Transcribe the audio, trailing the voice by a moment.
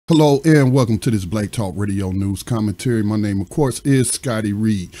Hello and welcome to this Black Talk Radio News Commentary. My name, of course, is Scotty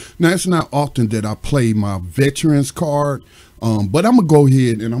Reed. Now, it's not often that I play my veterans card, but I'm going to go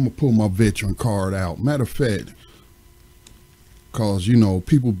ahead and I'm going to pull my veteran card out. Matter of fact, because, you know,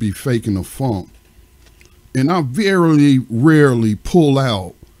 people be faking the funk. And I very rarely pull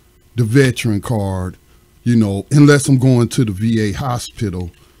out the veteran card, you know, unless I'm going to the VA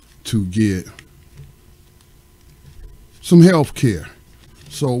hospital to get some health care.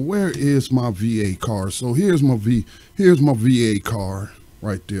 So where is my VA card? So here's my VA card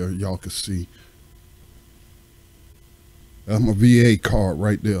right there. Y'all can see. That's my VA card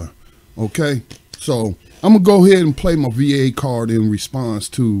right there. Okay. So I'm going to go ahead and play my VA card in response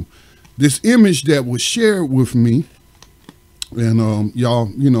to this image that was shared with me. And y'all,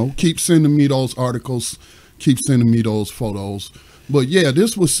 you know, keep sending me those articles, keep sending me those photos. But yeah,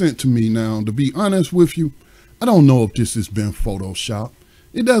 this was sent to me. Now, to be honest with you, I don't know if this has been Photoshopped.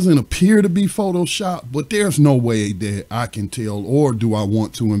 It doesn't appear to be Photoshopped, but there's no way that I can tell, or do I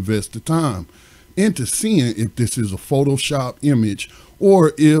want to invest the time into seeing if this is a Photoshop image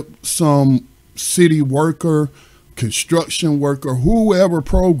or if some city worker, construction worker, whoever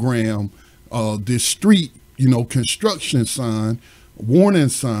programmed this street, you know, construction sign, warning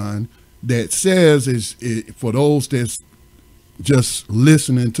sign that says for those that's just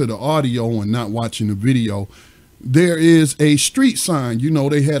listening to the audio and not watching the video, there is a street sign. You know,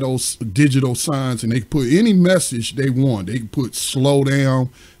 they had those digital signs and they put any message they want. They can put slow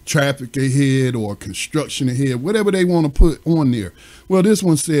down, traffic ahead, or construction ahead, whatever they want to put on there. Well, this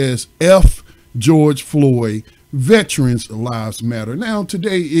one says F George Floyd, Veterans Lives Matter. Now,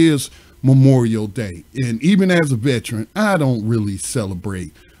 today is Memorial Day. And even as a veteran, I don't really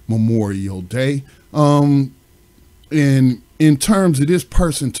celebrate Memorial Day. And in terms of this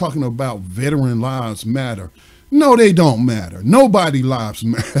person talking about veteran lives matter, no, they don't matter. Nobody lives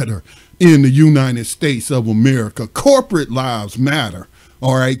matter in the United States of America. Corporate lives matter.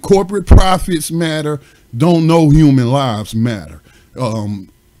 All right. Corporate profits matter. Don't know human lives matter.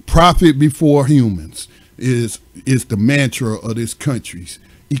 Profit before humans is the mantra of this country's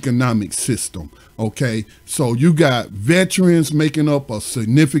economic system. Okay. So you got veterans making up a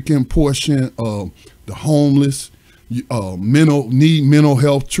significant portion of the homeless, need mental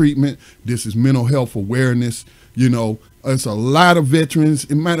health treatment. This is mental health awareness. You know, it's a lot of veterans.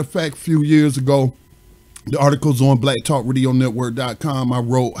 As a matter of fact, a few years ago, the articles on blacktalkradionetwork.com, I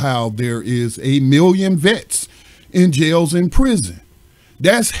wrote how there is 1 million vets in jails and prison.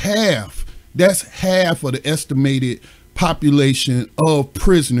 That's half of the estimated population of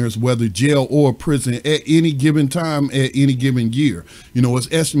prisoners, whether jail or prison, at any given time, at any given year. You know, it's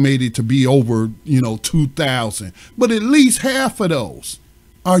estimated to be over, 2,000, but at least half of those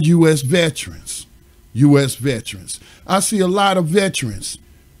are U.S. veterans. U.S. veterans. I see a lot of veterans,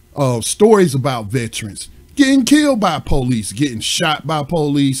 stories about veterans getting killed by police, getting shot by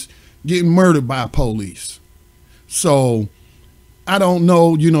police, getting murdered by police. So I don't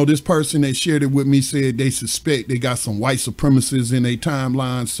know, this person that shared it with me said they suspect they got some white supremacists in their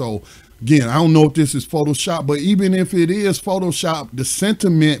timeline. So again, I don't know if this is Photoshop, but even if it is Photoshop, the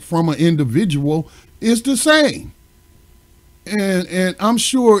sentiment from an individual is the same. And I'm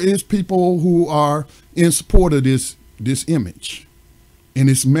sure it's people who are in support of this image and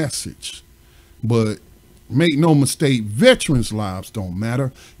this message. But make no mistake, veterans' lives don't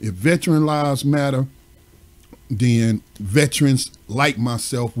matter. If veteran lives matter, then veterans like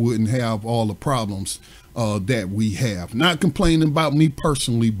myself wouldn't have all the problems that we have. Not complaining about me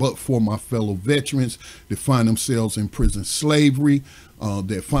personally, but for my fellow veterans that find themselves in prison slavery,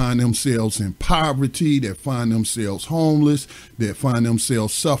 that find themselves in poverty, that find themselves homeless, that find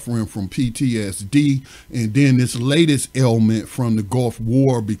themselves suffering from PTSD, and then this latest ailment from the Gulf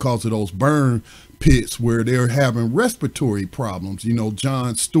War because of those burn pits where they're having respiratory problems.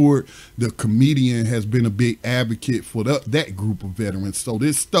 Jon Stewart, the comedian, has been a big advocate for that group of veterans. So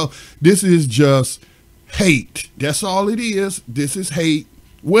this is just hate. That's all it is. This is hate,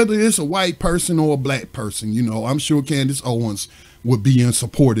 whether it's a white person or a black person. I'm sure Candace Owens would be in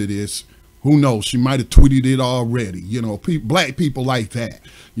support of this. Who knows? She might have tweeted it already. Black people like that,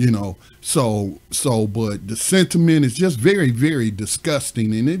 but the sentiment is just very, very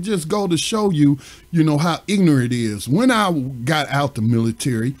disgusting. And it just go to show you, how ignorant it is. When I got out the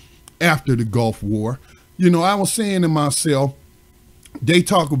military after the Gulf War, I was saying to myself, they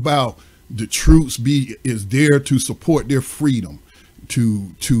talk about the troops is there to support their freedom,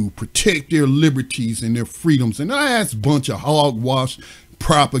 to protect their liberties and their freedoms. And that's a bunch of hogwash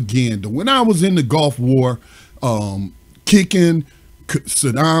propaganda. When I was in the Gulf War, kicking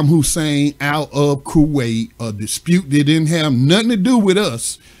Saddam Hussein out of Kuwait, a dispute that didn't have nothing to do with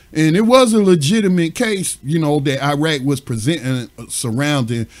us, And it was a legitimate case, you know, that Iraq was presenting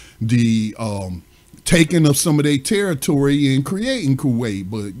surrounding the taking of some of their territory and creating Kuwait.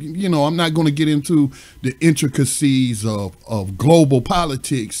 But, you know, I'm not going to get into the intricacies of global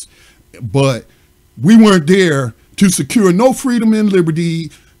politics, but we weren't there to secure no freedom and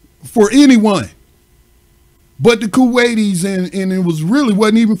liberty for anyone but the Kuwaitis, and it was really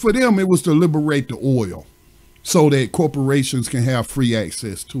wasn't even for them. It was to liberate the oil so that corporations can have free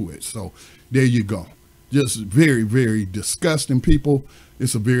access to it. So there you go. Just very, very disgusting, people.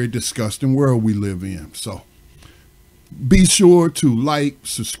 It's a very disgusting world we live in. So be sure to like,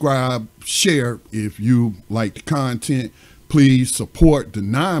 subscribe, share if you like the content. Please support the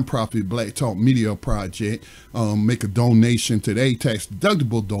nonprofit Black Talk Media Project. Make a donation today,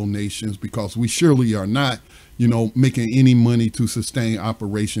 tax-deductible donations, because we surely are not, you know, making any money to sustain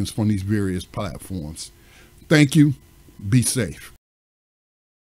operations from these various platforms. Thank you. Be safe.